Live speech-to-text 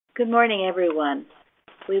Good morning, everyone.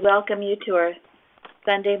 We welcome you to our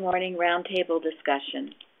Sunday morning roundtable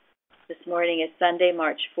discussion. This morning is Sunday,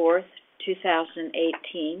 March 4th,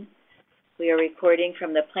 2018. We are recording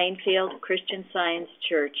from the Plainfield Christian Science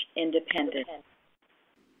Church, Independent.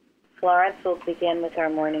 Florence will begin with our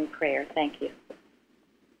morning prayer. Thank you.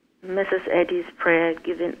 Mrs. Eddy's prayer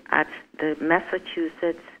given at the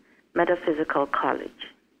Massachusetts Metaphysical College.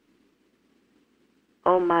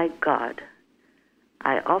 Oh my God,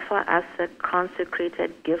 I offer as a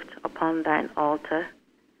consecrated gift upon thine altar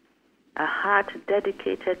a heart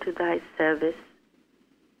dedicated to thy service,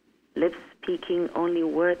 lips speaking only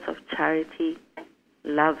words of charity,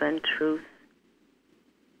 love, and truth,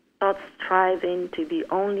 thoughts striving to be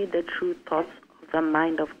only the true thoughts of the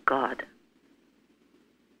mind of God.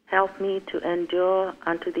 Help me to endure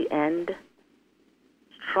unto the end,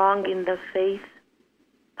 strong in the faith,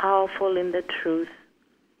 powerful in the truth,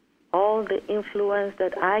 all the influence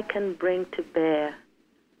that I can bring to bear,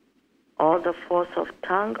 all the force of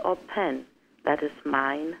tongue or pen that is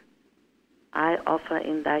mine, I offer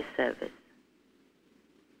in thy service.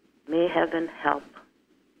 May heaven help,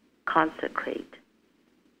 consecrate,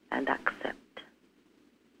 and accept.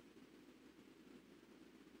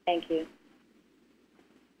 Thank you.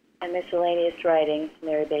 And miscellaneous writings,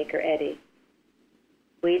 Mary Baker Eddy.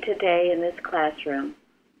 We today in this classroom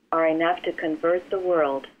are enough to convert the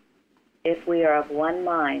world if we are of one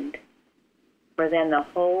mind, for then the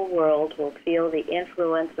whole world will feel the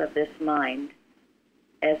influence of this mind,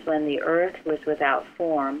 as when the earth was without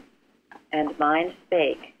form, and mind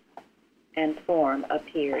spake, and form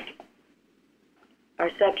appeared.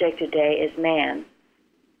 Our subject today is man.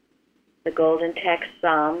 The golden text,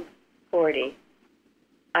 Psalm 40.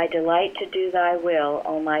 I delight to do thy will,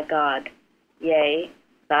 O my God. Yea,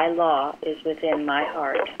 thy law is within my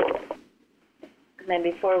heart. And then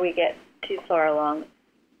before we get too far along,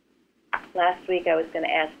 last week I was going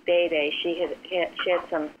to ask Day. She had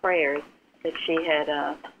some prayers that she had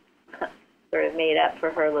sort of made up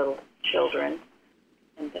for her little children,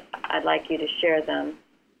 and I'd like you to share them.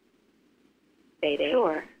 Day.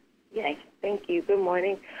 Sure. Yes. Thank you. Good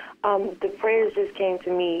morning. The prayers just came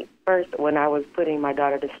to me first when I was putting my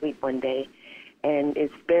daughter to sleep one day, and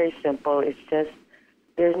it's very simple. It's just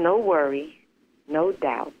there's no worry, no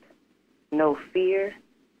doubt, no fear,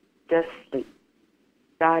 just sleep.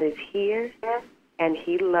 God is here, and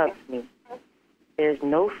he loves me. There's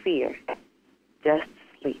no fear, just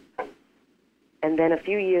sleep. And then a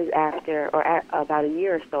few years after, or about a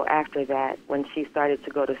year or so after that, when she started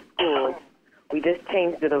to go to school, we just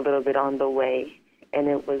changed it a little bit on the way, and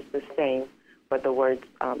it was the same, but the words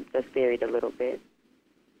just varied a little bit.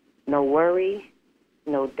 No worry,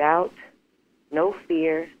 no doubt, no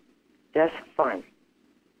fear, just fun.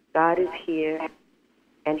 God is here,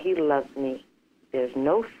 and he loves me. There's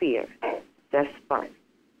no fear, just fun.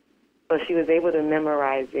 So she was able to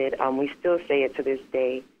memorize it. We still say it to this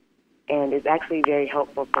day, and it's actually very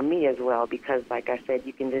helpful for me as well because, like I said,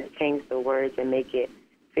 you can just change the words and make it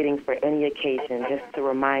fitting for any occasion, just to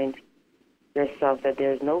remind yourself that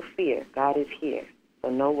there's no fear. God is here, so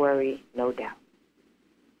no worry, no doubt.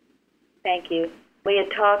 Thank you. We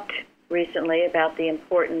had talked recently about the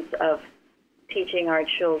importance of teaching our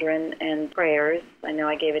children and prayers. I know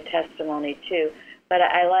I gave a testimony too, but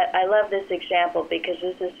I love this example because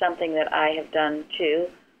this is something that I have done too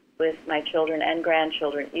with my children and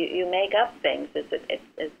grandchildren. You make up things as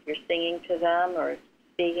you're singing to them or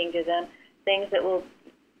speaking to them, things that will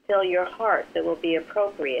fill your heart, that will be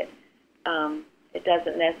appropriate. It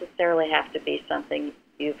doesn't necessarily have to be something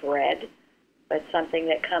you've read, but something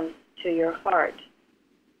that comes to your heart,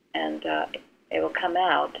 and it will come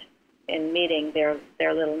out in meeting their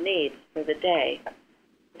little needs for the day.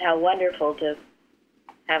 And how wonderful to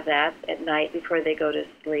have that at night before they go to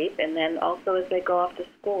sleep, and then also as they go off to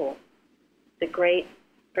school. The great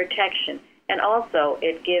protection. And also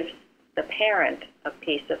it gives the parent a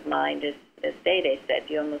peace of mind, as Day said.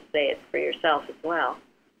 You almost say it for yourself as well.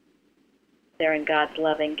 They're in God's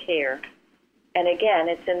loving care. And again,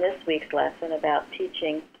 it's in this week's lesson about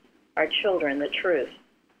teaching our children the truth.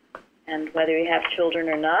 And whether you have children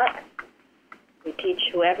or not, we teach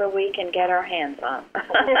whoever we can get our hands on.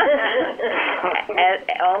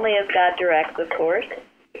 Only as God directs, of course,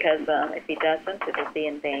 because if he doesn't, it will be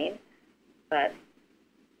in vain. But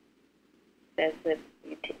it says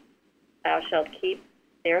that thou shalt keep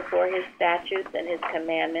therefore his statutes and his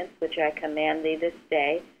commandments, which I command thee this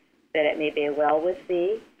day, that it may be well with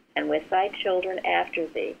thee and with thy children after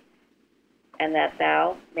thee, and that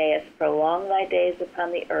thou mayest prolong thy days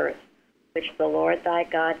upon the earth, which the Lord thy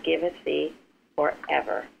God giveth thee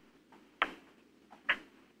forever.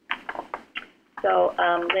 So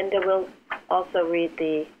Linda will also read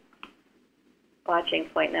the watching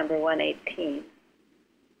point number 118.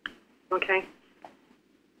 Okay.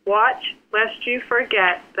 Watch lest you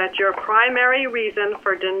forget that your primary reason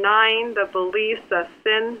for denying the beliefs of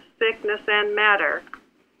sin, sickness, and matter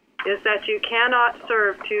is that you cannot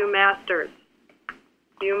serve two masters.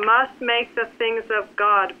 You must make the things of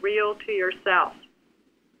God real to yourself.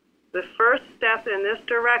 The first step in this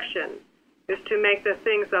direction is to make the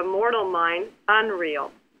things of mortal mind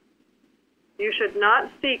unreal. You should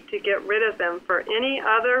not seek to get rid of them for any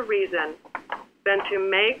other reason than to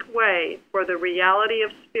make way for the reality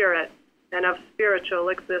of spirit and of spiritual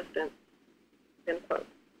existence. End quote.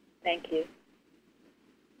 Thank you.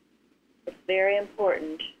 It's very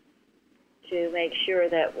important to make sure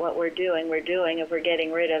that what we're doing if we're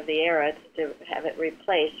getting rid of the error, to have it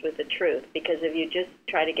replaced with the truth. Because if you just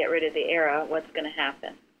try to get rid of the error, what's going to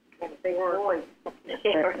happen?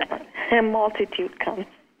 A multitude comes.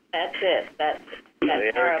 That's it. That's The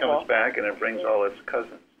error terrible. comes back and it brings all its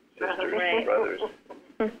cousins, sisters, Right. and brothers.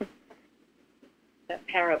 That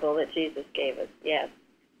parable that Jesus gave us, yes.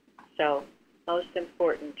 So, most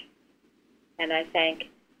important. And I thank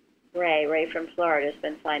Ray from Florida has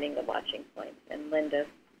been finding the watching points, and Linda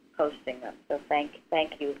posting them. So thank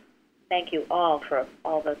you all for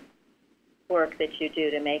all the work that you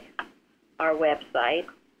do to make our website,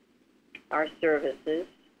 our services,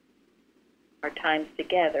 our times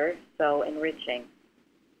together so enriching.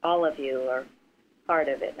 All of you are part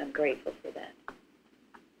of it, and I'm grateful for that.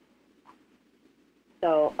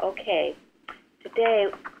 So, okay, today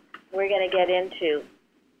we're going to get into,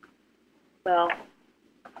 well,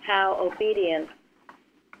 how obedience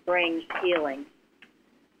brings healing.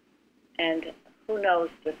 And who knows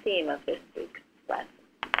the theme of this week's lesson?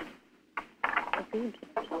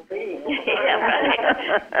 Obedience. Yeah,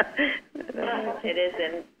 right. It is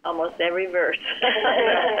in almost every verse.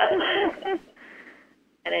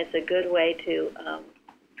 And it's a good way to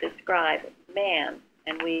describe man,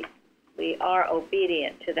 and we are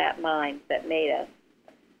obedient to that mind that made us.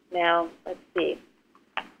 Now, let's see.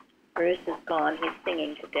 Bruce is gone. He's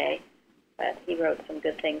singing today, but he wrote some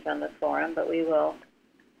good things on the forum. But we will,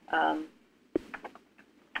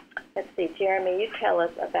 let's see, Jeremy, you tell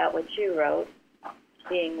us about what you wrote,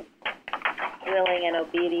 being willing and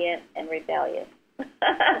obedient and rebellious.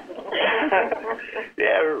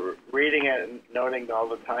 Yeah, reading it and noting all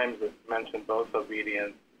the times it mentioned both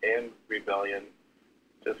obedience and rebellion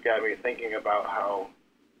just got me thinking about how,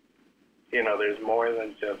 there's more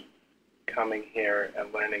than just coming here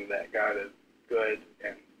and learning that God is good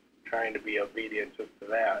and trying to be obedient just to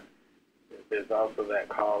that. There's also that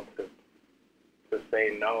call to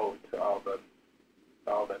say no to all the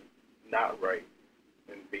not right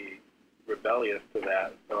and be rebellious to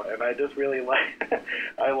that. So, and I just really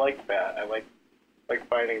I like that. I like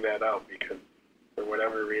finding that out, because for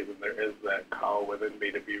whatever reason there is that call within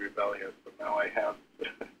me to be rebellious. But now I have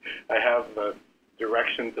I have the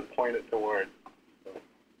direction to point it towards.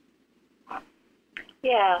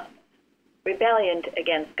 Yeah, rebellion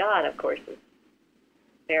against God, of course, is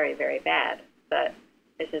very, very bad. But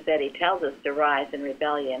Mrs. Eddy tells us to rise in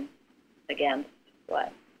rebellion against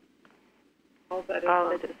what? All that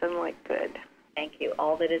is unlike good. Thank you.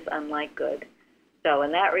 All that is unlike good. So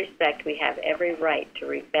in that respect, we have every right to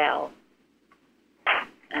rebel.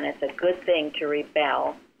 And it's a good thing to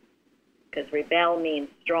rebel, because rebel means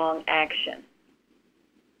strong action,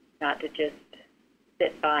 not to just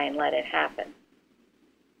sit by and let it happen.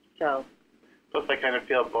 So, Plus, I kind of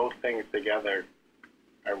feel both things together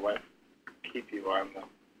are what keep you on the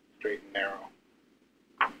straight and narrow.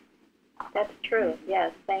 that's true.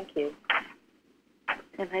 Yes, thank you.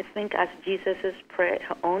 And I think as Jesus'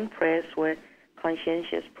 own prayers were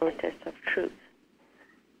conscientious protests of truth.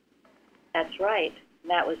 That's right.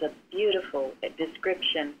 That was a beautiful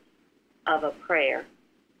description of a prayer.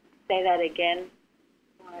 Say that again.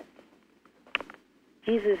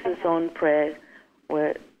 Jesus' own prayers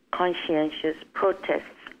were conscientious protests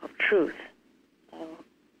of truth.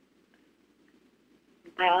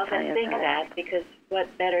 I often think that, because what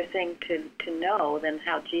better thing to know than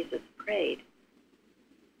how Jesus prayed?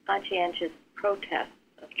 Conscientious protests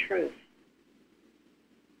of truth.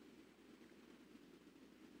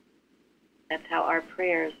 That's how our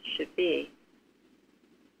prayers should be.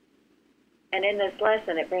 And in this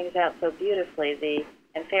lesson, it brings out so beautifully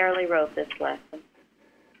and Fairley wrote this lesson.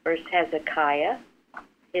 First Hezekiah,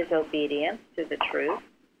 his obedience to the truth.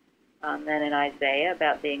 Then in Isaiah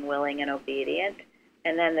about being willing and obedient.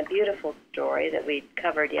 And then the beautiful story that we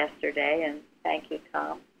covered yesterday, and thank you,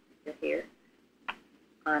 Tom, you're here,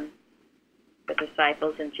 on the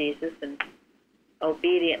disciples and Jesus, and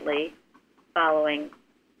obediently following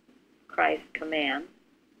Christ's command.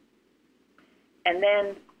 And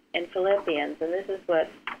then in Philippians, and this is what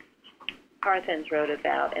Carthens wrote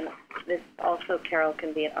about, and this also, Carol,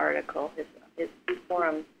 can be an article. His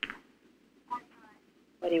forum,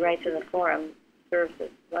 what he writes in the forum serves as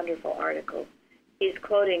wonderful articles. He's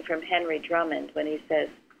quoting from Henry Drummond when he says,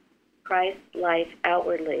 Christ's life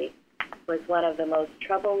outwardly was one of the most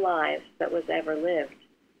troubled lives that was ever lived.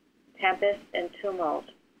 Tempest and tumult,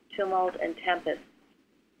 tumult and tempest,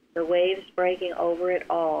 the waves breaking over it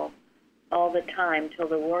all the time till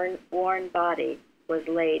the worn body was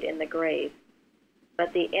laid in the grave.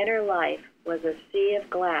 But the inner life was a sea of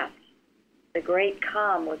glass. The great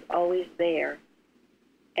calm was always there.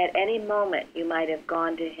 At any moment you might have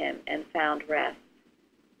gone to him and found rest.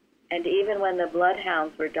 And even when the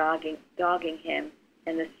bloodhounds were dogging him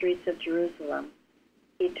in the streets of Jerusalem,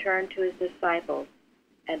 he turned to his disciples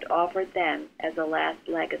and offered them as a last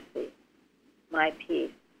legacy, my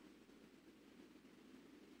peace.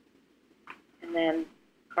 And then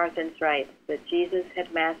Carthens writes that Jesus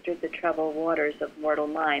had mastered the troubled waters of mortal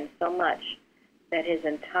mind so much that his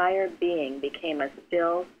entire being became a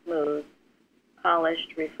still, smooth,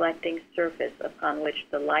 polished, reflecting surface upon which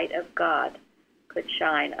the light of God could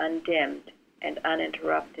shine undimmed and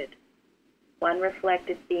uninterrupted, one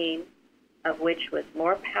reflected beam of which was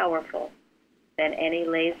more powerful than any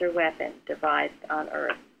laser weapon devised on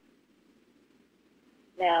earth.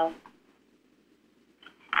 Now,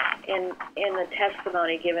 in the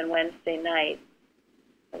testimony given Wednesday night,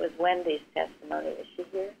 it was Wendy's testimony. Is she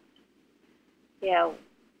here? Yeah.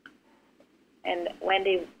 And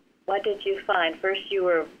Wendy, what did you find? First, you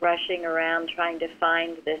were rushing around trying to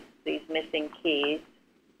find these missing keys.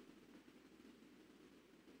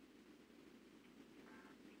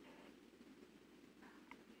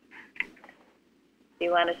 Do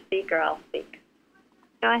you want to speak or I'll speak?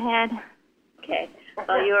 Go ahead. Okay.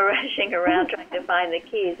 Well, you were rushing around trying to find the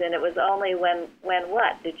keys, and it was only when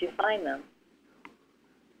what? Did you find them?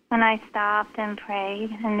 When I stopped and prayed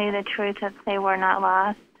and knew the truth that they were not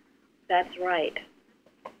lost. That's right.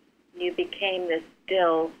 You became this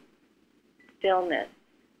stillness.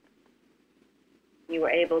 You were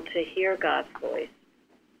able to hear God's voice.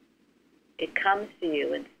 It comes to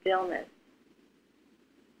you in stillness.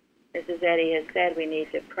 Mrs. Eddy has said we need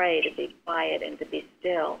to pray, to be quiet, and to be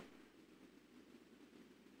still.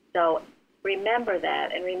 So remember that,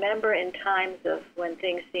 and remember in times of when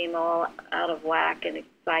things seem all out of whack and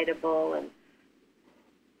excitable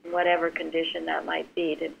and whatever condition that might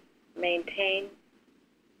be, to maintain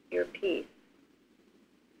your peace.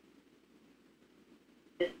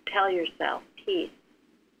 Just tell yourself, peace.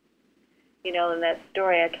 You know, in that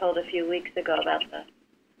story I told a few weeks ago about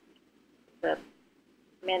the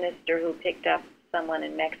minister who picked up someone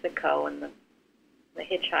in Mexico and the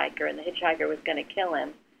hitchhiker was going to kill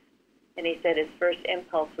him. And he said his first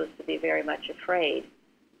impulse was to be very much afraid.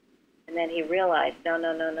 And then he realized,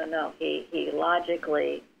 no. He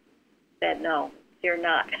logically said, no, you're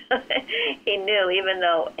not. He knew, even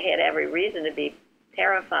though he had every reason to be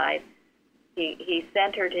terrified, he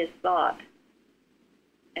centered his thought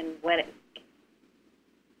and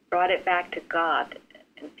brought it back to God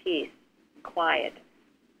and peace and quiet.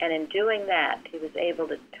 And in doing that, he was able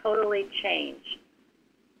to totally change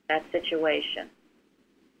that situation.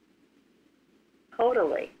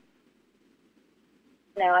 Totally.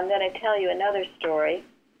 Now I'm going to tell you another story,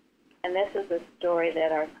 and this is a story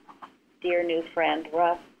that our dear new friend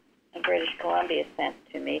Russ in British Columbia sent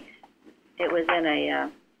to me. It was in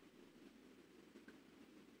a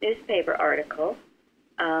newspaper article,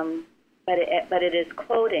 but it is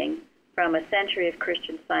quoting from A Century of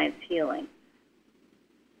Christian Science Healing.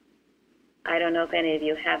 I don't know if any of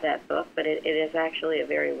you have that book, but it is actually a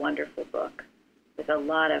very wonderful book with a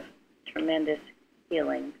lot of tremendous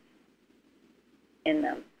healing in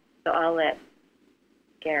them. So I'll let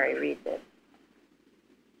Gary read this.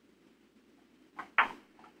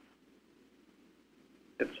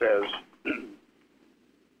 It says,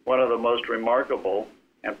 one of the most remarkable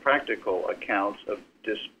and practical accounts of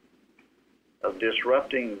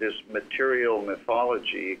disrupting this material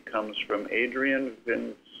mythology comes from Adrian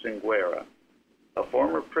Vinciguerra, a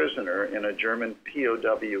former prisoner in a German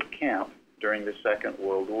POW camp during the Second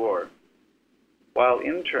World War. While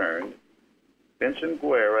interned,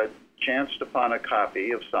 Vinciguerra chanced upon a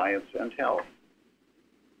copy of Science and Health.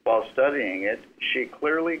 While studying it, she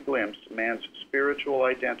clearly glimpsed man's spiritual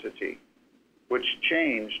identity, which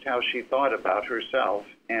changed how she thought about herself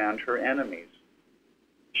and her enemies.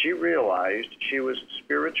 She realized she was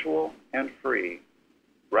spiritual and free,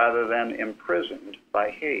 rather than imprisoned by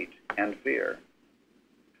hate and fear.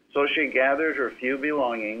 So she gathered her few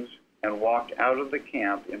belongings and walked out of the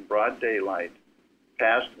camp in broad daylight,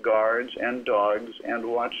 past guards and dogs and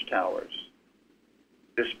watchtowers.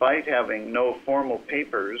 Despite having no formal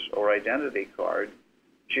papers or identity card,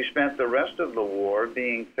 she spent the rest of the war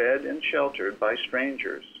being fed and sheltered by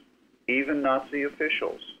strangers, even Nazi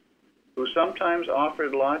officials, who sometimes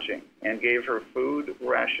offered lodging and gave her food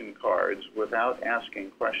ration cards without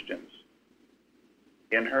asking questions.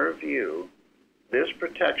 In her view, this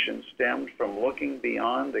protection stemmed from looking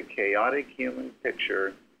beyond the chaotic human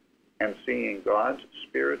picture and seeing God's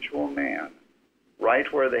spiritual man right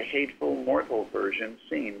where the hateful mortal version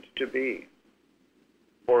seemed to be.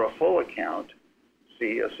 For a full account,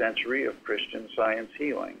 see A Century of Christian Science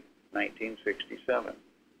Healing, 1967.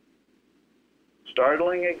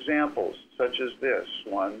 Startling examples such as this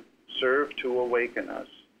one serve to awaken us.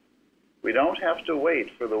 We don't have to wait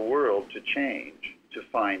for the world to change to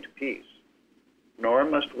find peace, nor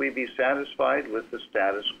must we be satisfied with the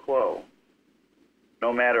status quo.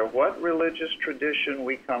 No matter what religious tradition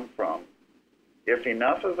we come from, if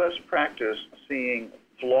enough of us practice seeing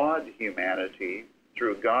flawed humanity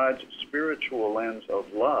through God's spiritual lens of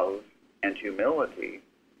love and humility,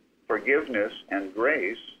 forgiveness and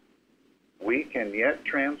grace, we can yet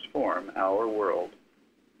transform our world.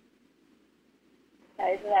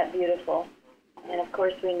 Isn't that beautiful? And of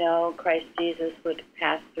course we know Christ Jesus would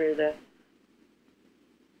pass through the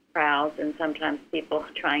crowds and sometimes people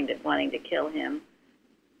wanting to kill him,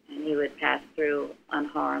 and he would pass through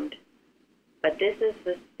unharmed. But this is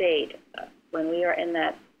the state when we are in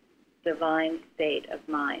that divine state of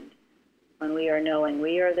mind, when we are knowing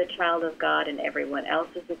we are the child of God and everyone else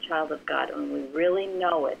is the child of God, when we really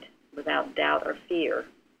know it without doubt or fear,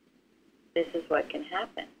 this is what can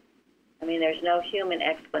happen. I mean, there's no human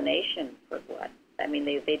explanation for what. I mean,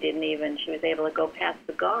 they didn't even, she was able to go past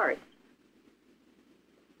the guards.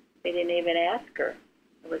 They didn't even ask her.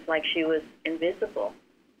 It was like she was invisible.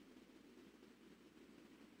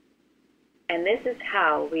 And this is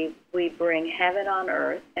how we bring heaven on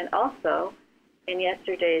earth, and also in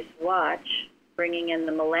yesterday's watch, bringing in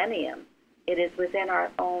the millennium. It is within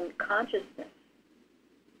our own consciousness.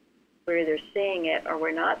 We're either seeing it or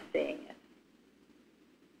we're not seeing it.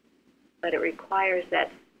 But it requires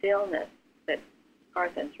that stillness that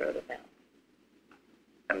Carthens wrote about.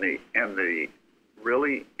 And the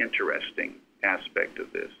really interesting aspect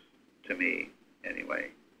of this, to me anyway,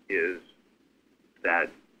 is that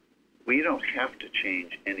we don't have to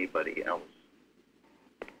change anybody else.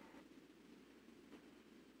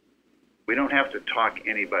 We don't have to talk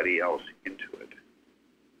anybody else into it.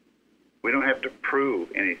 We don't have to prove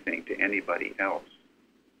anything to anybody else.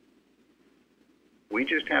 We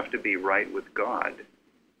just have to be right with God,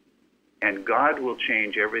 and God will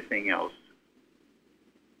change everything else,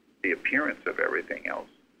 the appearance of everything else,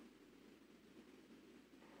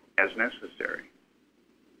 as necessary.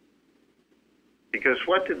 Because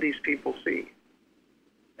what did these people see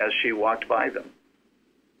as she walked by them,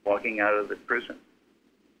 walking out of the prison?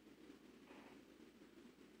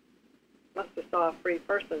 Must have saw a free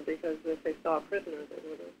person, because if they saw a prisoner, they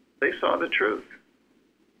would have. They saw the truth.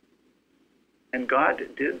 And God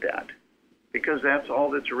did that, because that's all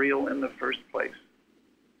that's real in the first place.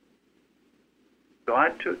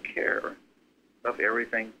 God took care of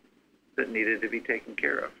everything that needed to be taken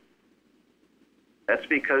care of. That's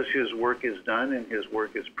because his work is done and his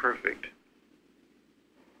work is perfect.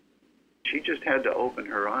 She just had to open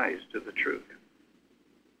her eyes to the truth.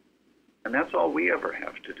 And that's all we ever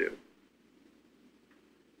have to do.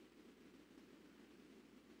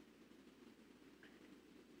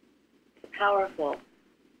 It's powerful.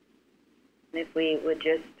 And if we would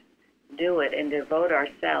just do it and devote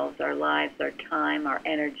ourselves, our lives, our time, our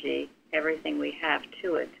energy, everything we have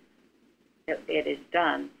to it, it is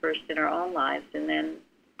done, first in our own lives and then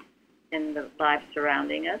in the lives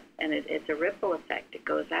surrounding us, and it's a ripple effect. It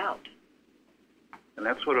goes out. And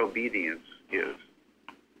that's what obedience is,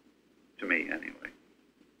 to me anyway.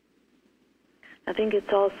 I think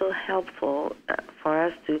it's also helpful for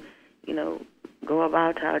us to, go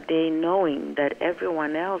about our day knowing that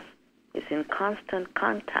everyone else is in constant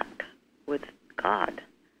contact with God.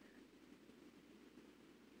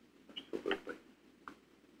 Absolutely.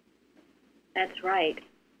 That's right.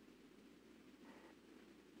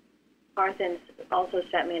 Carthens also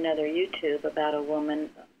sent me another YouTube about a woman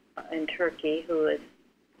in Turkey who is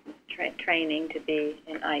training to be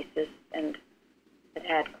in ISIS and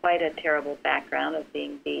had quite a terrible background of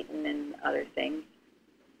being beaten and other things.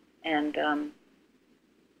 And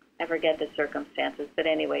I forget the circumstances, but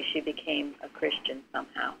anyway, she became a Christian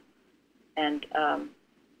somehow and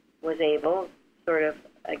was able, sort of,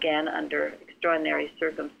 again, under extraordinary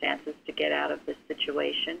circumstances, to get out of this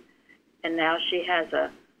situation. And now she has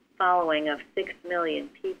a following of 6 million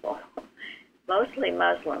people, mostly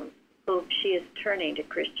Muslims, who she is turning to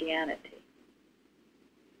Christianity.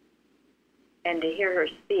 And to hear her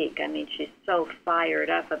speak, I mean, she's so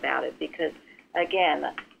fired up about it because, again,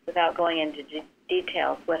 without going into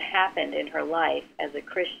details, what happened in her life as a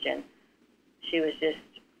Christian, she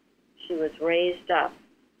was raised up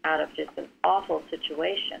out of just an awful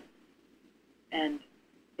situation. And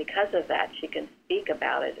because of that, she can speak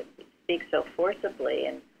about it and speak so forcibly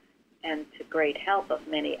and to great help of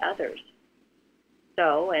many others.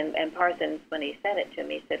 So, and Parsons, when he sent it to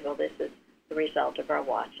me, said, well, this is the result of our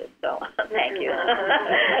watches. So, thank you.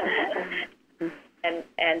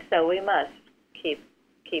 and so we must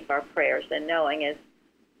keep our prayers, and knowing,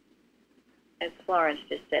 as Florence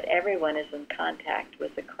just said, everyone is in contact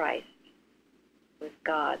with the Christ, with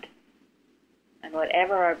God. And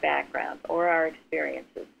whatever our background or our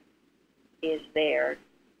experiences, He is there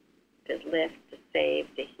to lift, to save,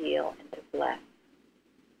 to heal, and to bless.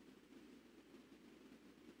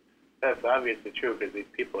 That's obviously true because these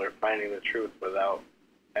people are finding the truth without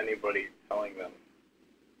anybody telling them.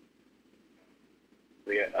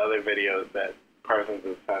 The other videos that Parsons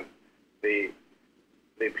has sent, the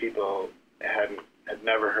people had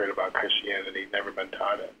never heard about Christianity, never been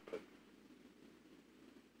taught it, but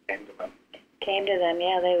came to them. Came to them,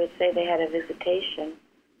 yeah, they would say they had a visitation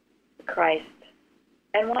to Christ.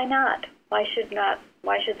 And why not? Why should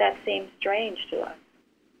that seem strange to us?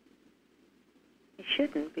 It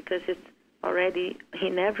shouldn't, because it's already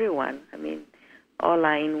in everyone. I mean, all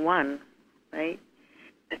are in one, right?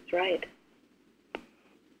 That's right.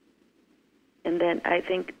 And then I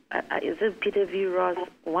think, is it Peter V. Ross,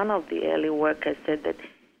 one of the early workers, said that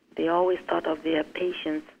they always thought of their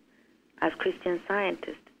patients as Christian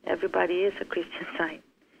scientists. Everybody is a Christian scientist.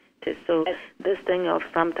 So this thing of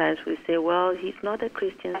sometimes we say, well, he's not a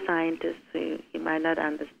Christian scientist, so he might not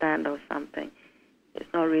understand or something.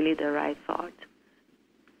 It's not really the right thought.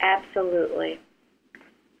 Absolutely.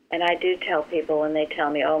 And I do tell people when they tell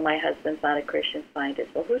me, oh, my husband's not a Christian scientist.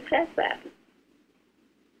 Well, who says that?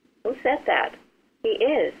 Who said that? He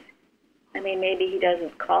is. I mean, maybe he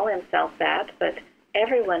doesn't call himself that, but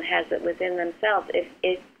everyone has it within themselves.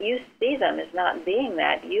 If you see them as not being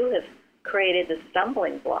that, you have created the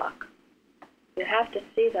stumbling block. You have to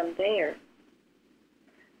see them there.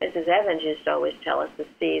 Mrs. Evans used to always tell us to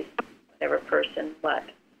see whatever person, what?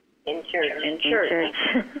 In church. In church.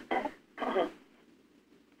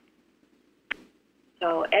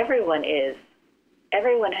 So everyone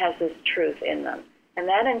has this truth in them. And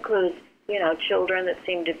that includes, children that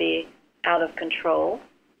seem to be out of control.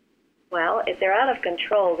 Well, if they're out of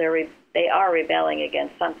control, they are rebelling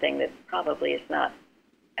against something that probably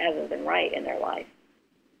hasn't been right in their life.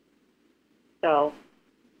 So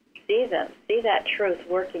see them, see that truth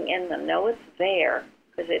working in them. Know it's there,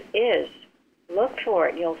 because it is. Look for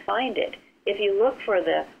it, and you'll find it. If you look for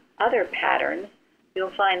the other patterns,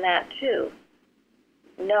 you'll find that too.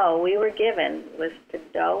 No, we were given was to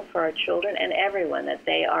know for our children and everyone that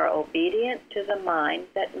they are obedient to the mind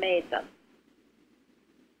that made them.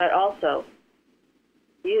 But also,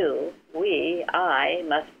 I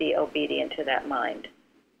must be obedient to that mind.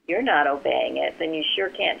 You're not obeying it, then you sure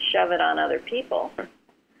can't shove it on other people.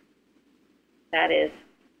 That is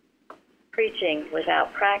preaching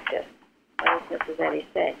without practice. What does Mrs. Eddy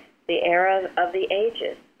say? The era of the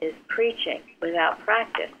ages is preaching without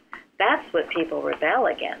practice. That's what people rebel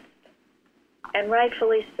against, and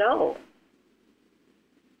rightfully so.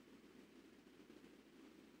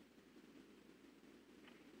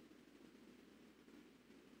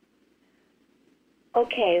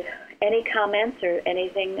 Okay, any comments or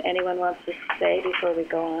anything anyone wants to say before we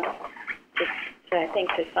go on? Just, I think,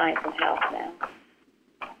 to find some help now.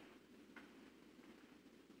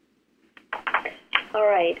 All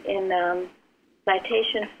right, in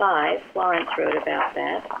citation 5, Florence wrote about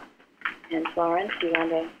that. And Florence, you want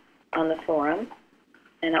to, on the forum,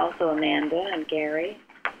 and also Amanda and Gary,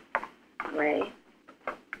 Ray.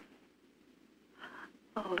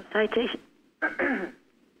 Oh, citation.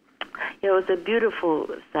 It was a beautiful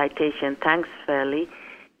citation. Thanks, Fairley.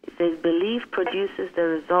 It says, belief produces the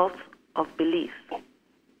results of belief.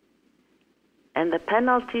 And the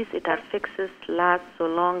penalties it affixes last so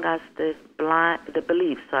long as the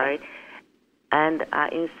belief, and are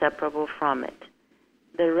inseparable from it.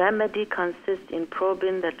 The remedy consists in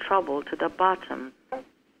probing the trouble to the bottom,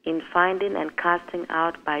 in finding and casting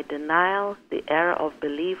out by denial the error of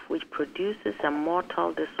belief which produces a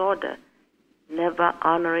mortal disorder, never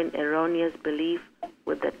honoring erroneous belief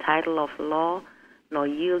with the title of law, nor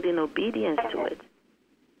yielding obedience to it.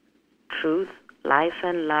 Truth, life,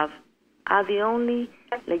 and love are the only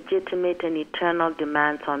legitimate and eternal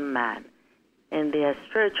demands on man, and they are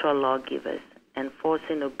spiritual lawgivers,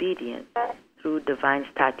 enforcing obedience through divine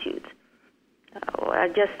statutes. I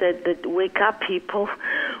just said that wake up, people.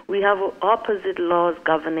 We have opposite laws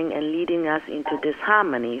governing and leading us into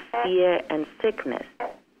disharmony, fear, and sickness.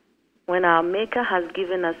 When our Maker has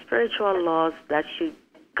given us spiritual laws that should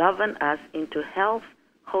govern us into health,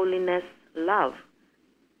 holiness, love,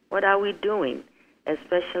 what are we doing?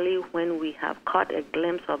 Especially when we have caught a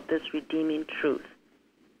glimpse of this redeeming truth.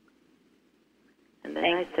 And then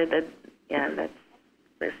I said that, that's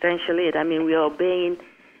essentially it. I mean, we are obeying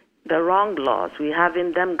the wrong laws. We're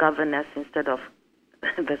having them govern us instead of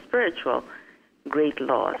the spiritual great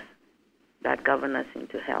laws that govern us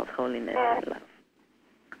into health, holiness, and love.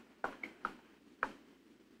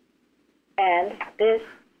 And this,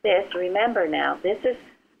 remember now,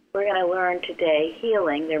 we're going to learn today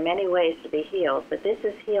healing. There are many ways to be healed, but this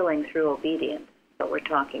is healing through obedience, what we're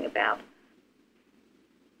talking about.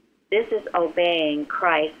 This is obeying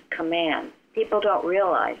Christ's commands. People don't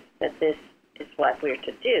realize that this is what we're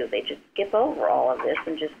to do. They just skip over all of this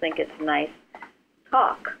and just think it's nice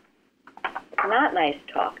talk. It's not nice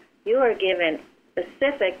talk. You are given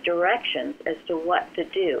specific directions as to what to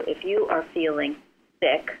do. If you are feeling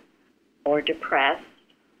sick or depressed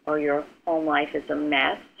or your home life is a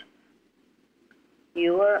mess,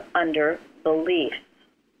 you are under beliefs.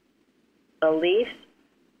 Beliefs,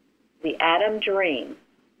 the Adam dream,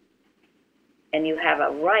 and you have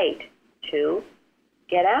a right to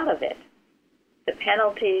get out of it. The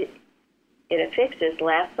penalty it affixes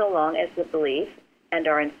lasts so long as the belief and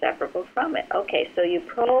are inseparable from it. Okay, so you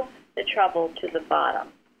probe the trouble to the bottom.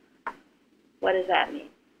 What does that mean?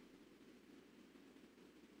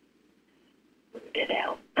 Root it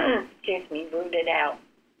out. Excuse me, root it out.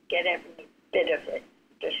 Get every bit of it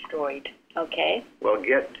destroyed. Okay. Well,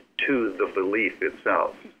 get to the belief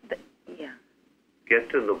itself. Yeah. Get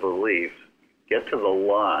to the belief, get to the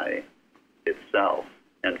lie itself,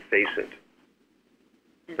 and face it.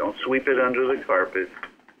 Don't sweep it under the carpet.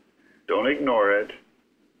 Don't ignore it,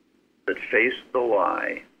 but face the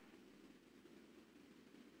lie.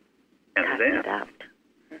 And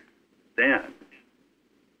then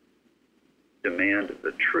demand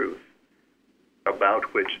the truth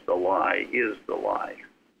about which the lie is the lie.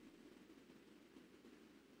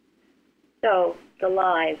 So the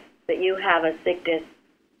lies that you have a sickness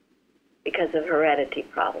because of heredity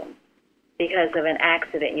problems, because of an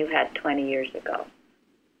accident you had 20 years ago,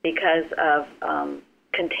 because of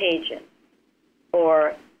contagion,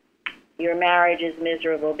 or your marriage is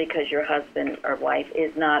miserable because your husband or wife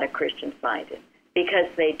is not a Christian Scientist, because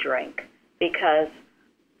they drink, because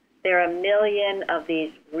there are a million of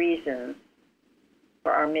these reasons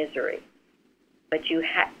for our misery. But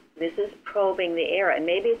this is probing the error, and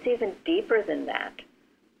maybe it's even deeper than that.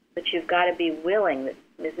 But you've got to be willing.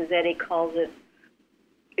 Mrs. Eddy calls it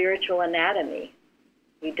spiritual anatomy.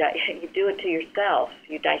 You do it to yourself.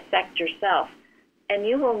 You dissect yourself, and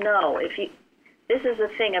you will know if you. This is the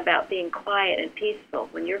thing about being quiet and peaceful.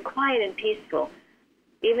 When you're quiet and peaceful,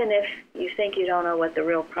 even if you think you don't know what the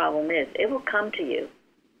real problem is, it will come to you.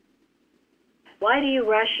 Why do you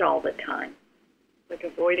rush all the time? Like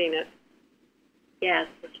avoiding it. Yes.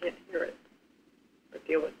 You can't hear it or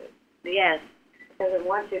deal with it. Yes. Because it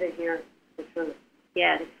wants you to hear the truth.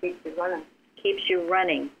 Yes. It keeps you running. Keeps you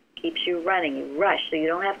running. Keeps you running. You rush, so you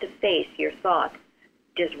don't have to face your thoughts.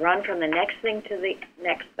 Just run from the next thing to the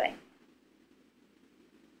next thing.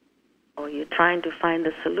 Or you're trying to find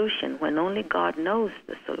the solution when only God knows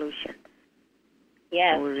the solution.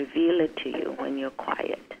 Yes. He will reveal it to you when you're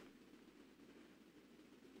quiet.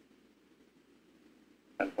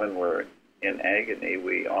 And when we're in agony,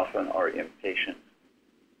 we often are impatient.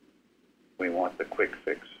 We want the quick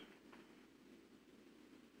fix,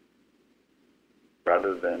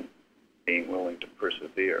 rather than being willing to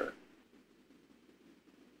persevere.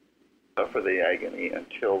 Suffer the agony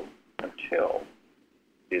until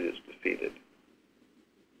it is defeated.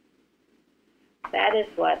 That is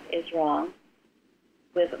what is wrong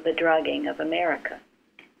with the drugging of America.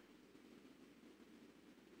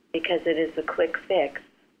 Because it is a quick fix,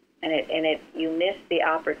 and you miss the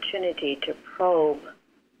opportunity to probe,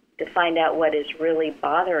 to find out what is really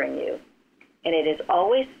bothering you. And it is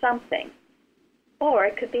always something, or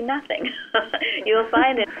it could be nothing. You'll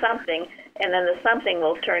find it's something, and then the something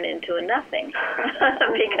will turn into a nothing,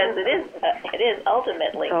 because it is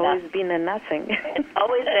ultimately It's always nothing. been a nothing. It's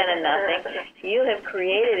always been a nothing. You have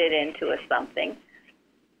created it into a something.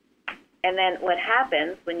 And then what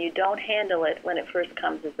happens when you don't handle it when it first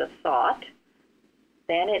comes as a thought,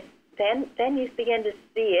 then you begin to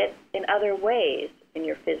see it in other ways, in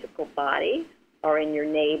your physical body, or in your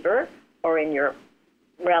neighbor or in your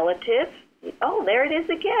relative, oh, there it is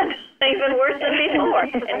again, even worse than before.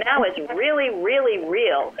 And now it's really, really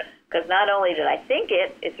real, because not only did I think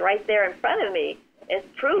it, it's right there in front of me. It's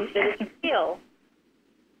proof that it's real.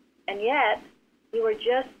 And yet, you are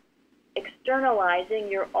just externalizing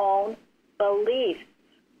your own beliefs.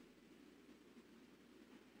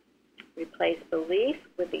 Replace belief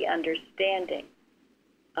with the understanding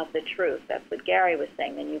of the truth. That's what Gary was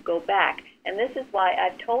saying. Then you go back. And this is why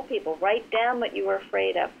I've told people, write down what you were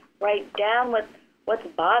afraid of. Write down what's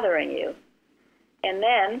bothering you. And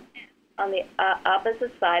then on the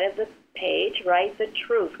opposite side of the page, write the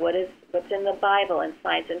truth. What's in the Bible and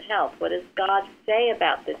Science and Health? What does God say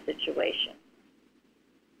about this situation?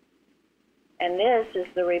 And this is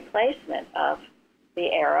the replacement of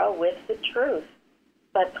the error with the truth.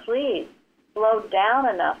 But please, slow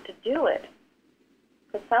down enough to do it.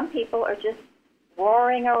 Because some people are just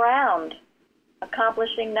roaring around,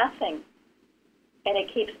 accomplishing nothing. And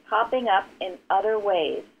it keeps popping up in other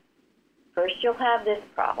ways. First you'll have this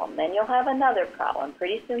problem, then you'll have another problem,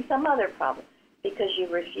 pretty soon some other problem, because you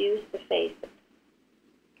refuse to face it.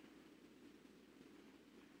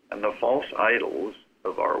 And the false idols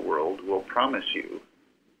of our world will promise you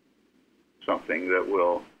something that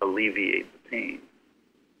will alleviate the pain.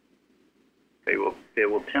 They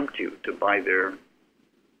will tempt you to buy their,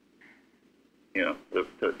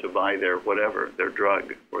 to buy their whatever, their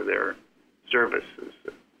drug or their services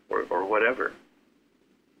or whatever.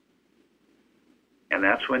 And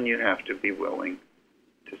that's when you have to be willing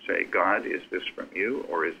to say, God, is this from you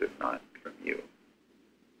or is it not from you?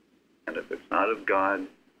 And if it's not of God,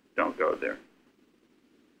 don't go there.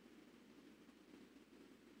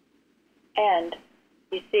 And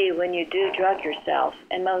you see, when you do drug yourself,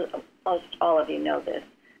 and most all of you know this,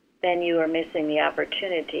 then you are missing the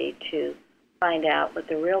opportunity to find out what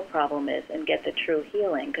the real problem is and get the true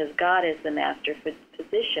healing, because God is the master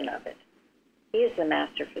physician of it. He is the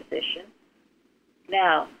master physician.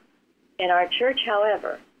 Now, in our church,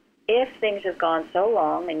 however, if things have gone so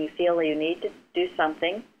long and you feel you need to do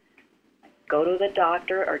something, go to the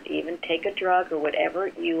doctor or even take a drug or whatever,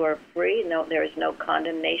 you are free. No, there is no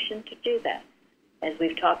condemnation to do that. As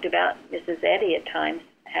we've talked about, Mrs. Eddy at times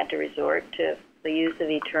had to resort to the use of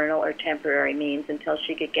eternal or temporary means until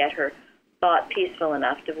she could get her thought peaceful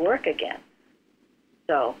enough to work again.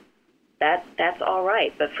 So that's all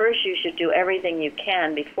right. But first you should do everything you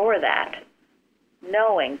can before that,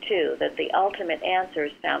 knowing, too, that the ultimate answer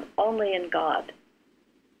is found only in God.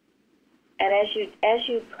 And as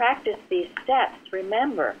you practice these steps,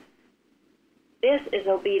 remember, this is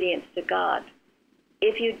obedience to God.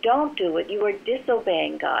 If you don't do it, you are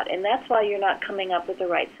disobeying God, and that's why you're not coming up with the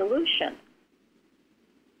right solution.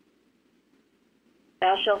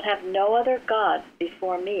 Thou shalt have no other gods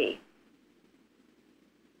before me.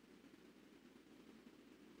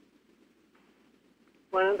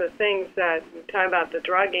 One of the things that you talk about the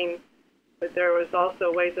drugging, but there was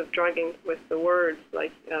also ways of drugging with the words,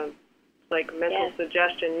 like mental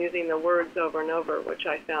suggestion, using the words over and over, which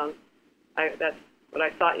I found that's what I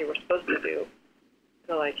thought you were supposed to do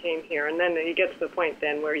until I came here. And then you get to the point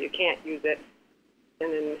then where you can't use it.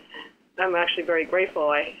 And then I'm actually very grateful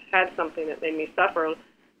I had something that made me suffer,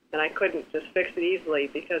 and I couldn't just fix it easily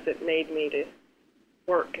because it made me to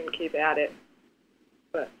work and keep at it.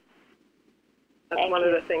 But that's one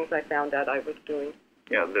of the things I found out I was doing.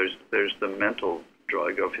 Yeah, there's the mental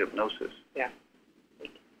drug of hypnosis. Yeah.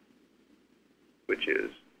 Which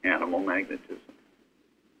is animal magnetism.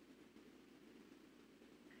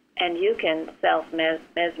 And you can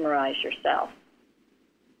self-mesmerize yourself.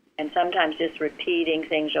 And sometimes just repeating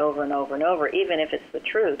things over and over and over, even if it's the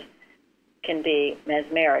truth, can be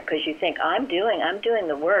mesmeric, because you think, I'm doing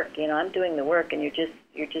the work, I'm doing the work, and you're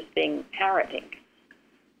just being parroting.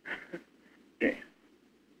 Yeah.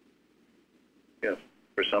 Yes.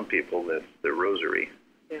 For some people, that's the rosary.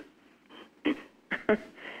 Yeah.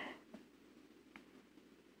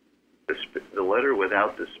 The letter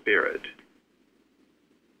without the spirit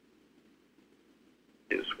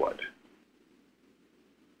is what?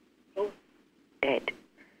 Dead.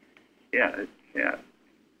 Yeah.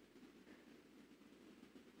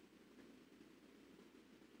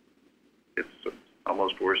 It's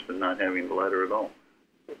almost worse than not having the letter at all.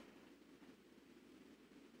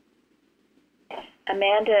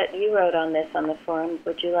 Amanda, you wrote on this on the forum.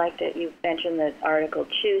 Would you like to, you mentioned the article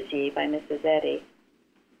Choose Ye by Mrs. Eddy.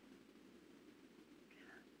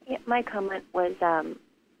 Yeah, my comment was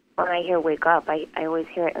when I hear wake up, I always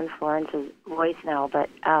hear it in Florence's voice now, but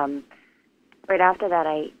right after that,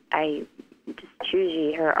 I just Choose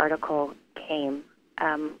Ye, her article came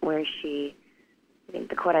where she, I think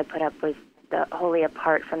the quote I put up was, the wholly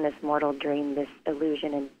apart from this mortal dream, this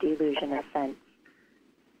illusion and delusion of sense.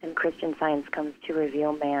 And Christian Science comes to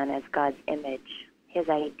reveal man as God's image, his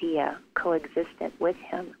idea, coexistent with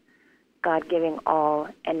him, God giving all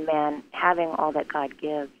and man having all that God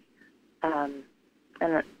gives.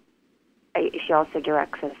 She also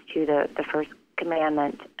directs us to the first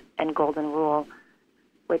commandment and golden rule,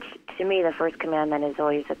 which to me the first commandment is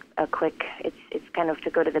always a quick, it's kind of to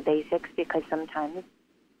go to the basics, because sometimes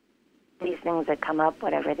these things that come up,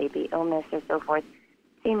 whatever they be, illness or so forth,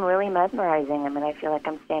 seem really mesmerizing. I mean, I feel like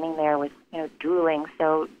I'm standing there with, drooling,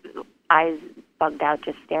 so eyes bugged out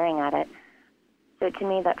just staring at it. So to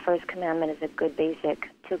me, that first commandment is a good basic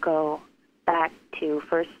to go back to,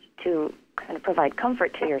 first to kind of provide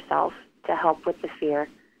comfort to yourself, to help with the fear.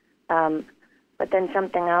 But then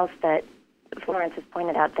something else that Florence has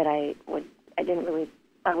pointed out that I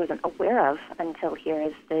wasn't aware of until here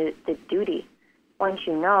is the duty. Once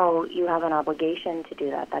you know, you have an obligation to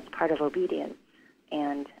do that. That's part of obedience.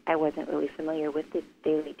 And I wasn't really familiar with the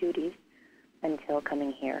daily duties until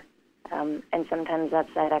coming here. And sometimes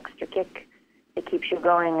that's that extra kick that keeps you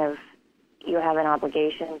going of, you have an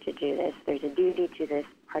obligation to do this. There's a duty to this,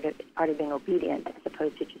 part of being obedient, as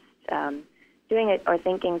opposed to just doing it or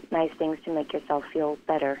thinking nice things to make yourself feel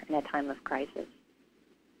better in a time of crisis.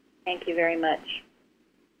 Thank you very much.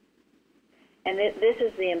 And this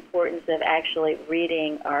is the importance of actually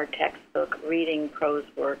reading our textbook, reading prose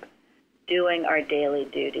works, doing our daily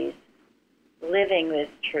duties, living this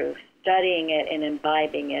truth, studying it and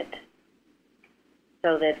imbibing it,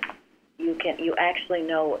 so that you actually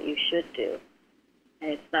know what you should do.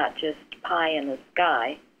 And it's not just pie in the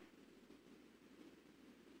sky.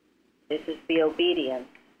 This is the obedience.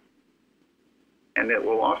 And it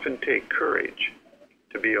will often take courage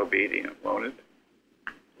to be obedient, won't it?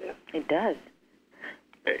 Yeah. It does.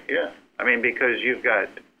 Yeah. I mean, because you've got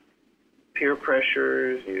peer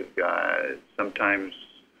pressures, you've got sometimes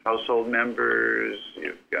household members,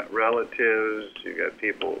 you've got relatives, you've got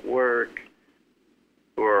people at work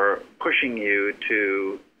who are pushing you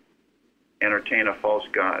to entertain a false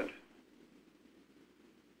god.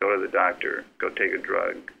 Go to the doctor, go take a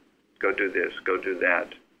drug, go do this, go do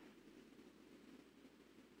that.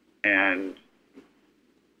 And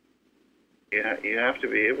you have to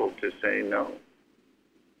be able to say no.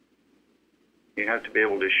 You have to be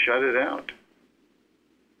able to shut it out.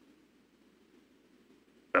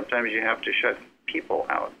 Sometimes you have to shut people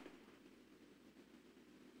out.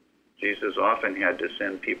 Jesus often had to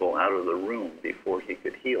send people out of the room before he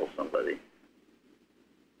could heal somebody.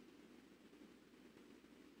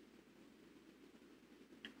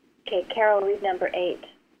 Okay, Carol, read number 8.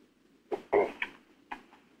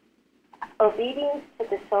 Obedience to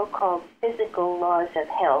the so-called physical laws of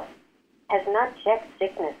health has not checked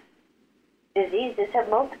sickness. Diseases have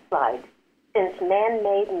multiplied since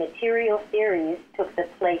man-made material theories took the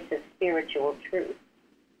place of spiritual truth.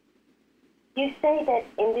 You say that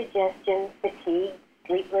indigestion, fatigue,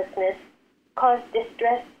 sleeplessness cause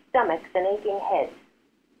distressed stomachs and aching heads.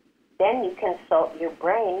 Then you consult your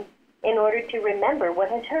brain in order to remember what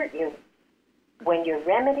has hurt you, when your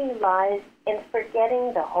remedy lies in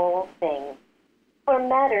forgetting the whole thing. For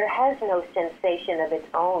matter has no sensation of its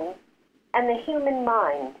own, and the human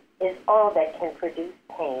mind is all that can produce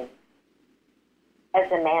pain.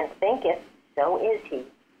 As a man thinketh, so is he.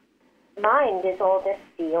 Mind is all that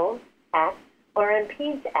feels, acts, or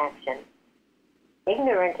impedes action.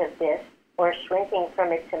 Ignorant of this, or shrinking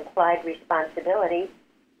from its implied responsibility,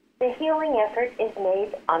 the healing effort is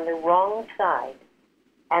made on the wrong side,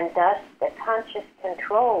 and thus the conscious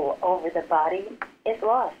control over the body is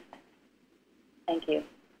lost. Thank you.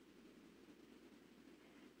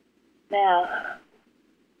 Now,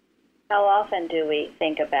 how often do we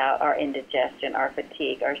think about our indigestion, our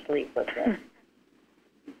fatigue, our sleeplessness?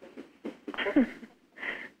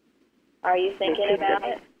 Are you thinking about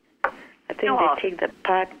it? I think they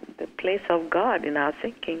take the place of God in our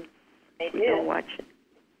thinking. They do. We don't watch it.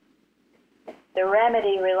 The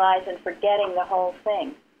remedy relies in forgetting the whole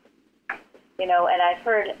thing. And I've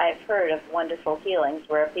heard of wonderful healings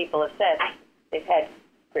where people have said they've had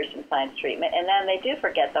Christian Science treatment, and then they do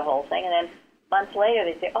forget the whole thing, and then months later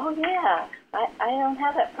they say, oh yeah, I don't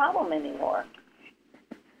have that problem anymore.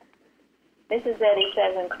 Mrs. Eddy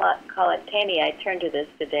says in Collectani, I turned to this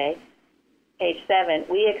today, page 7,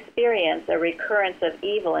 we experience a recurrence of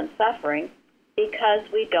evil and suffering because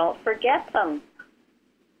we don't forget them.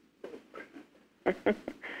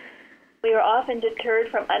 We are often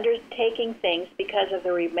deterred from undertaking things because of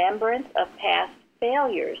the remembrance of past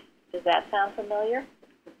failures. Does that sound familiar?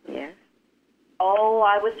 Yes. Oh,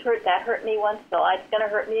 I was hurt. That hurt me once, so it's going to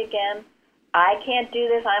hurt me again. I can't do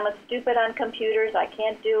this. I'm a stupid on computers. I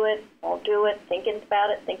can't do it. Won't do it. Thinking about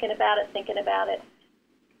it, thinking about it, thinking about it.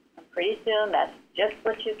 And pretty soon, that's just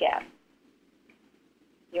what you get.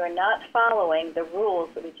 You're not following the rules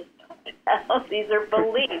that we just talked about. These are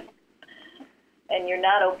beliefs. And you're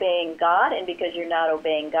not obeying God, and because you're not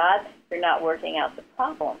obeying God, you're not working out the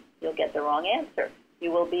problem. You'll get the wrong answer.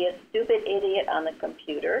 You will be a stupid idiot on the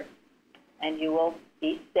computer, and you will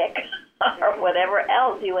be sick or whatever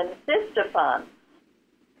else you insist upon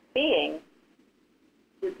being.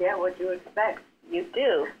 You get what you expect. You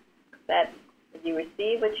do. That you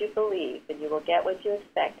receive what you believe, and you will get what you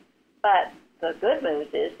expect. But the good news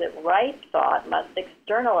is that right thought must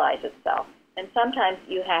externalize itself. And sometimes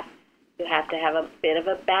you have to have a bit of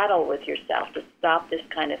a battle with yourself to stop this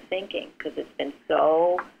kind of thinking because it's been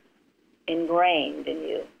so ingrained in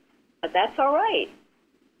you. But that's all right.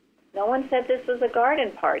 No one said this was a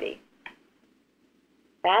garden party.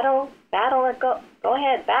 Battle, or go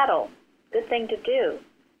ahead, battle. Good thing to do.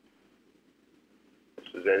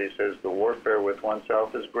 Mrs. Eddy says the warfare with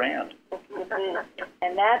oneself is grand.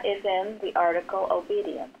 And that is in the article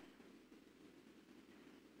obedience.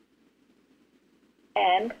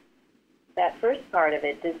 And that first part of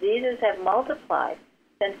it, diseases have multiplied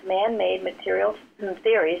since man-made material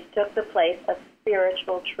theories took the place of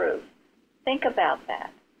spiritual truth. Think about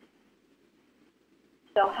that.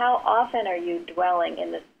 So how often are you dwelling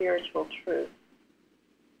in the spiritual truth?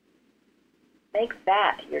 Make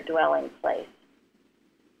that your dwelling place.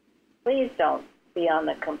 Please don't be on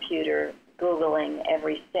the computer Googling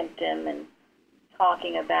every symptom and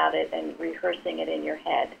talking about it and rehearsing it in your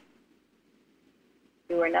head.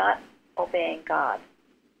 You are not obeying God.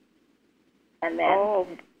 And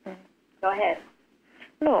then, go ahead.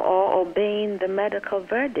 No, or obeying the medical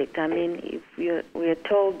verdict. I mean, if we're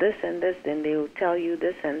told this and this, then they will tell you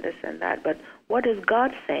this and this and that. But what is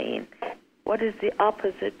God saying? What is the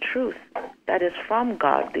opposite truth that is from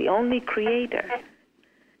God, the only creator?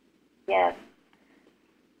 Yes.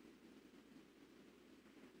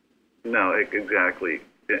 No, exactly.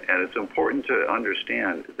 And it's important to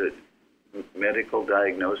understand that medical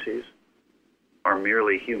diagnoses are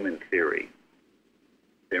merely human theory.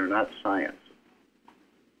 They're not science.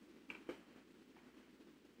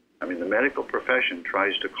 I mean, the medical profession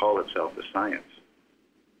tries to call itself a science.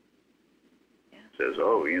 Yeah. It says,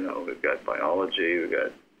 oh, we've got biology, we've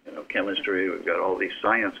got, chemistry, we've got all these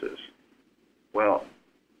sciences. Well,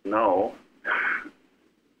 no.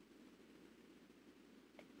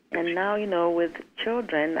 And now, with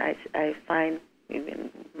children, I find even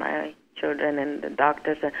my children and the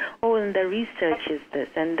doctors say, and the research is this,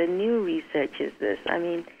 and the new research is this. I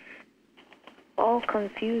mean, all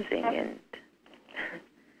confusing. And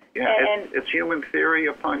yeah, it's human theory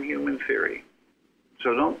upon human theory.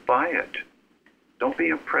 So don't buy it. Don't be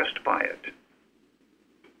impressed by it.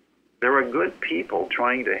 There are good people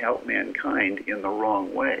trying to help mankind in the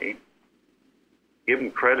wrong way. Give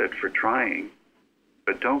them credit for trying,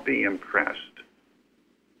 but don't be impressed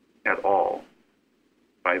at all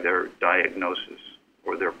by their diagnosis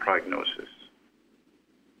or their prognosis.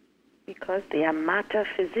 Because they are matter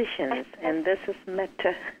physicians, and this is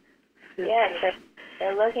meta. Yes,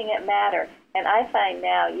 they're looking at matter. And I find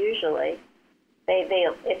now, usually,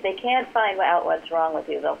 if they can't find out what's wrong with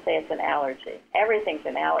you, they'll say it's an allergy. Everything's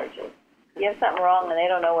an allergy. You have something wrong and they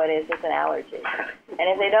don't know what it is, it's an allergy. And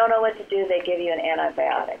if they don't know what to do, they give you an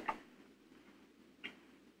antibiotic.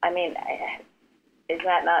 I mean, is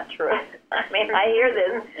that not true? I mean, I hear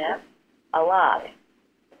this a lot.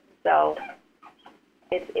 So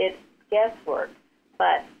it's guesswork.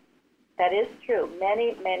 But that is true.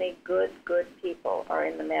 Many, many good people are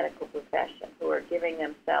in the medical profession who are giving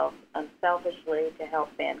themselves unselfishly to help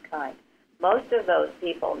mankind. Most of those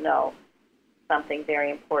people know something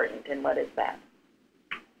very important, and what is that?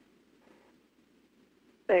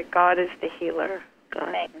 That God is the healer.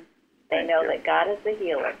 They know that God is the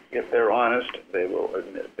healer. If they're honest, they will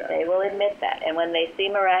admit that. They will admit that. And when they see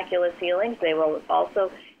miraculous healings, they will also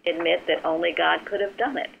admit that only God could have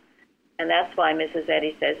done it. And that's why Mrs.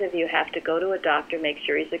 Eddy says if you have to go to a doctor, make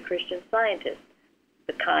sure he's a Christian Scientist,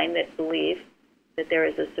 the kind that believe that there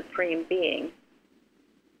is a supreme being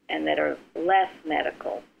and that are less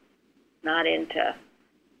medical, not into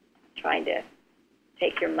trying to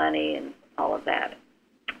take your money and all of that.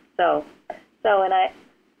 So and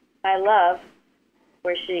I love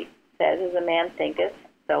where she says, as a man thinketh,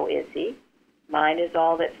 so is he. Mind is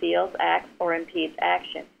all that feels, acts, or impedes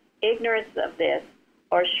action. Ignorance of this,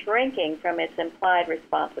 or shrinking from its implied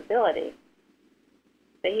responsibility,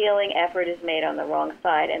 the healing effort is made on the wrong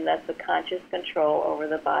side, and thus the conscious control over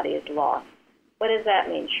the body is lost. What does that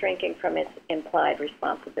mean, shrinking from its implied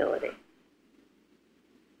responsibility?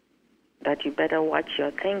 that you better watch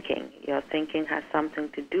your thinking. Your thinking has something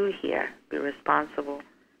to do here. Be responsible.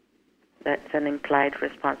 That's an implied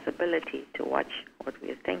responsibility to watch what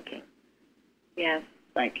we're thinking. Yes.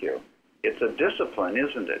 Thank you. It's a discipline,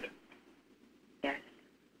 isn't it? Yes.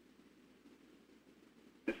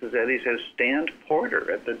 Mrs. Eddy says, stand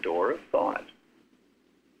porter at the door of thought.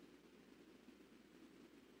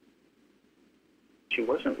 She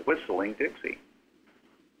wasn't whistling Dixie.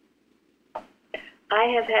 I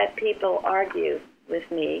have had people argue with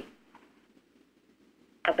me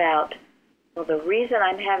about, well, the reason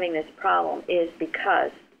I'm having this problem is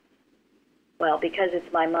because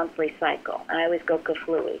it's my monthly cycle. And I always go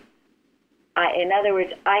kaflooey. In other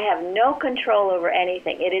words, I have no control over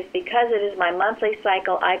anything. It is because it is my monthly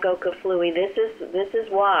cycle, I go kaflooey. This is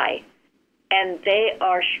why. And they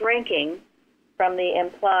are shrinking from the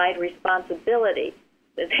implied responsibility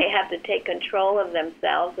that they have to take control of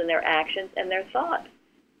themselves and their actions and their thoughts.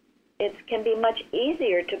 It can be much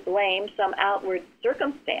easier to blame some outward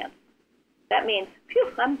circumstance. That means,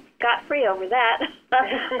 phew, I'm scot-free over that.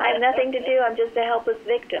 I have nothing to do. I'm just a helpless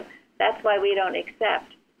victim. That's why we don't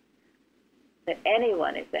accept that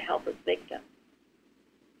anyone is a helpless victim.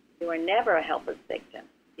 You are never a helpless victim.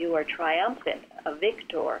 You are triumphant, a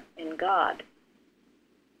victor in God.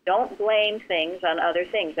 Don't blame things on other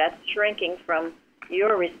things. That's shrinking from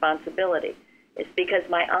your responsibility. It's because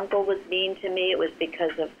my uncle was mean to me. It was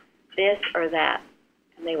because of this or that.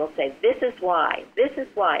 And they will say, this is why.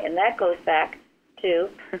 And that goes back to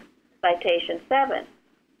citation 7.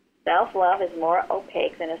 Self-love is more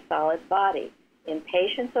opaque than a solid body.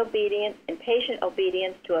 Impatient obedience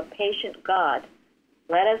to a patient God.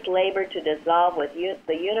 Let us labor to dissolve with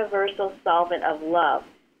the universal solvent of love,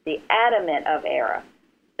 the adamant of error,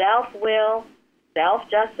 self-will,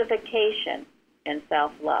 self-justification, and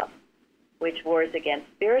self-love, which wars against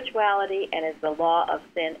spirituality and is the law of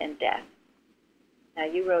sin and death. Now,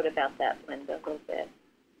 you wrote about that, Linda, a little bit.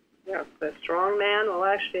 Yeah, the strong man. Well,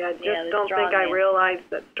 actually, I just don't think strong I man. realized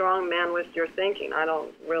that strong man was your thinking. I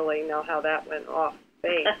don't really know how that went off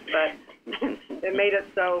base, but it made it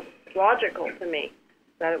so logical to me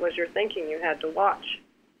that it was your thinking you had to watch.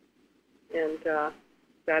 And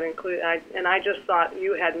that include. I just thought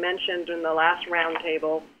you had mentioned in the last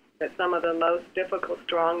roundtable that some of the most difficult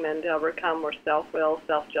strong men to overcome were self-will,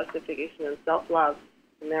 self-justification, and self-love.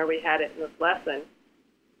 And there we had it in this lesson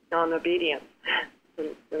on obedience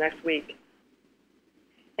the next week.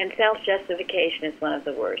 And self-justification is one of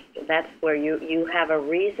the worst. That's where you have a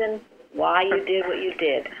reason why you did what you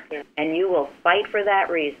did, and you will fight for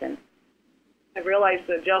that reason. I realized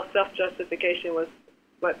that self-justification was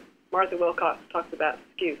what Martha Wilcox talks about,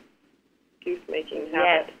 excuse-making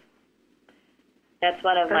habit. Yes. That's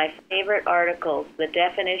one of my favorite articles, the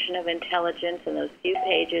definition of intelligence and those few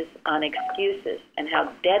pages on excuses and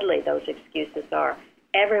how deadly those excuses are.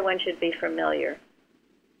 Everyone should be familiar.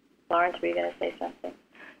 Lawrence, were you going to say something?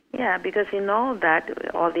 Yeah, because you know that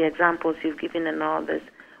all the examples you've given and all this,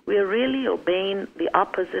 we are really obeying the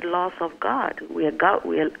opposite laws of God. We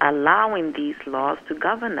are allowing these laws to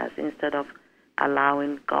govern us instead of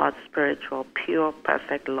allowing God's spiritual, pure,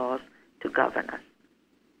 perfect laws to govern us.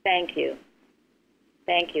 Thank you.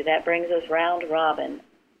 Thank you. That brings us round robin.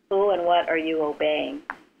 Who and what are you obeying?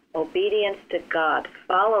 Obedience to God.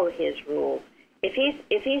 Follow His rules. If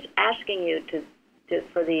He's asking you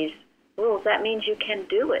for these rules, that means you can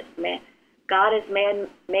do it. God has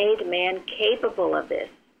made man capable of this,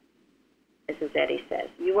 Mrs. Eddy says.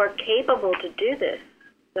 You are capable to do this,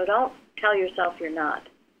 so don't tell yourself you're not.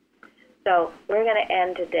 So we're going to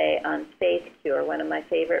end today on Faith Cure, one of my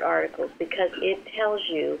favorite articles, because it tells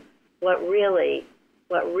you what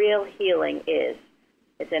real healing is.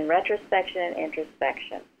 It's in retrospection and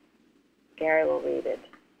introspection. Gary will read it.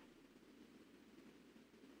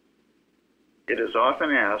 It is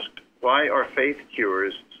often asked, why are faith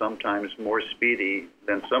cures sometimes more speedy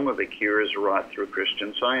than some of the cures wrought through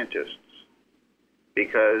Christian scientists?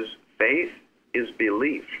 Because faith is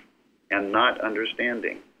belief and not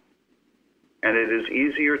understanding. And it is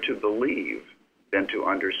easier to believe than to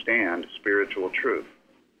understand spiritual truth.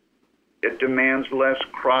 It demands less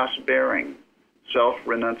cross-bearing,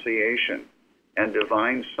 self-renunciation, and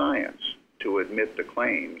divine science to admit the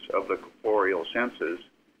claims of the corporeal senses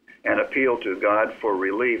and appeal to God for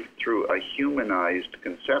relief through a humanized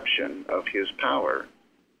conception of His power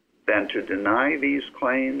than to deny these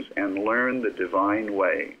claims and learn the divine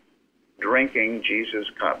way, drinking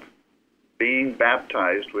Jesus' cup, being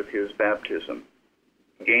baptized with His baptism,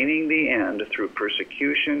 gaining the end through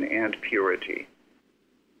persecution and purity.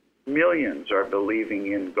 Millions are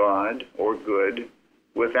believing in God or good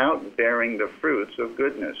without bearing the fruits of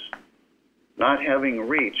goodness. not having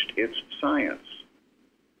reached its science.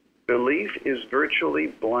 Belief is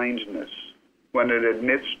virtually blindness when it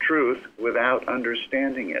admits truth without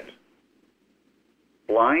understanding it.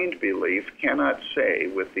 Blind belief cannot say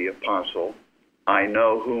with the apostle, I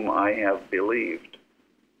know whom I have believed.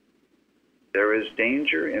 There is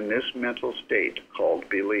danger in this mental state called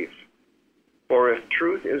belief. For if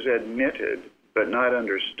truth is admitted but not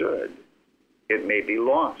understood, it may be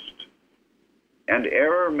lost, and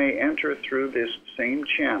error may enter through this same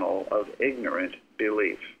channel of ignorant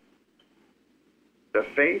belief. The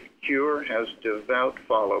faith cure has devout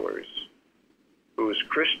followers whose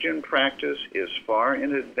Christian practice is far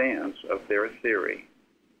in advance of their theory.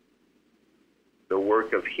 The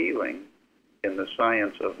work of healing in the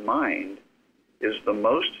science of mind is the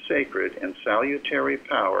most sacred and salutary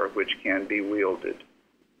power which can be wielded.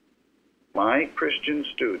 My Christian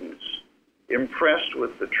students, impressed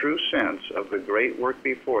with the true sense of the great work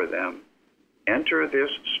before them, enter this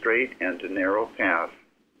straight and narrow path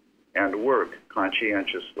and work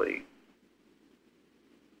conscientiously.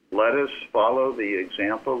 Let us follow the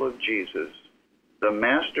example of Jesus, the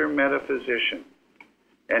master metaphysician,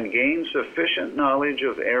 and gain sufficient knowledge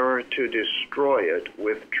of error to destroy it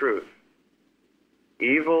with truth.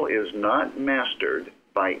 Evil is not mastered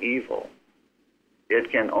by evil.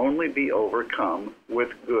 It can only be overcome with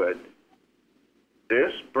good.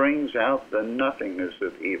 This brings out the nothingness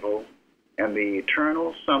of evil and the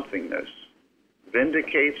eternal somethingness,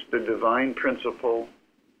 vindicates the divine principle,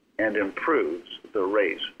 and improves the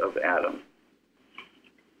race of Adam.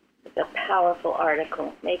 It's a powerful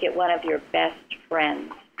article. Make it one of your best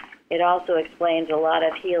friends. It also explains a lot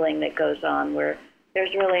of healing that goes on where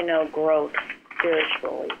there's really no growth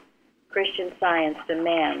spiritually. Christian Science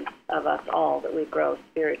demands of us all that we grow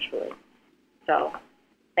spiritually. So,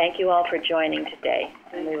 thank you all for joining today,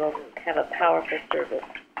 and we will have a powerful service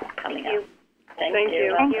coming up. Thank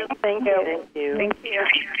you. Thank you. Thank you.